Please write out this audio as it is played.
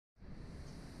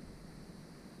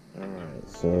Alright,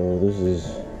 so this is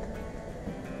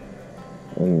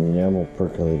an Enamel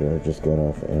percolator I just got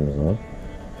off Amazon.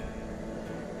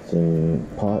 It's in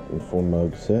pot and 4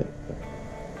 mug set,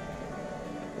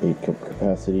 8 cup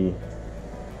capacity,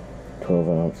 12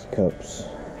 ounce cups,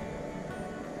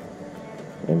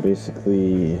 and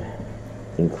basically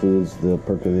includes the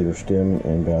percolator stem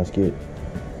and basket.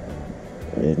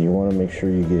 And you want to make sure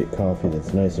you get coffee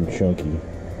that's nice and chunky.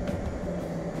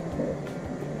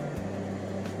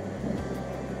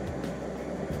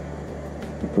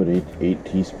 You put 8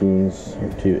 teaspoons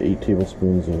or 8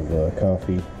 tablespoons of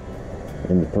coffee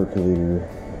in the percolator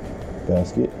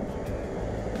basket,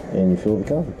 and you fill the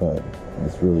coffee pot.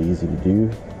 It's really easy to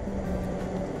do.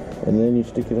 And then you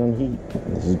stick it on heat.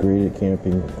 This is great at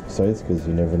camping sites because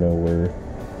you never know where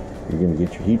you're going to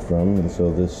get your heat from, and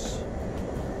so this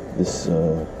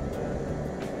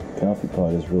coffee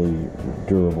pot is really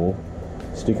durable.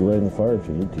 Stick it right in the fire if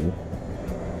you need to.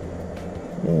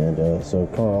 And so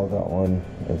Carl got one,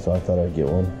 and so I thought I'd get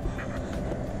one.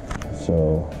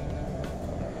 So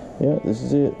yeah, this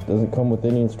is it. Doesn't come with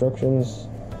any instructions.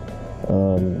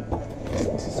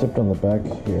 It's except on the back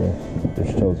here,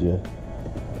 which tells you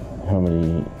how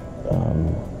many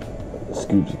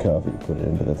scoops of coffee to put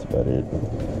in, but that's about it.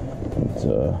 It's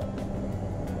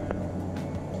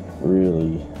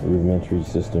really rudimentary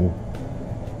system,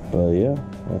 but yeah,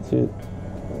 that's it.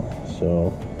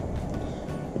 So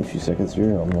in a few seconds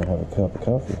here, I'm gonna have a cup of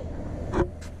coffee.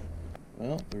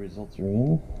 Well, the results are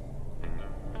in.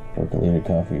 Percolated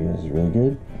coffee is really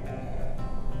good.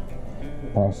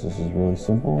 The process is really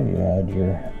simple. You add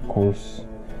your coarse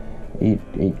 8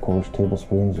 coarse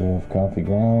tablespoons of coffee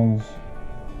grounds.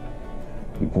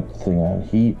 You put the thing on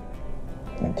heat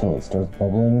until it starts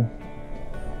bubbling,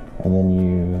 and then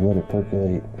you let it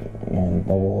percolate and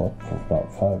bubble up for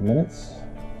about 5 minutes,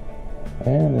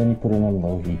 and then you put it on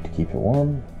low heat to keep it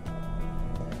warm.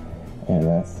 And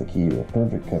that's the key to a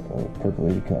perfect cup of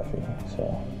percolated coffee.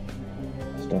 So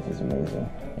stuff is amazing.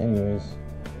 Anyways,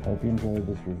 hope you enjoyed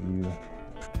this review.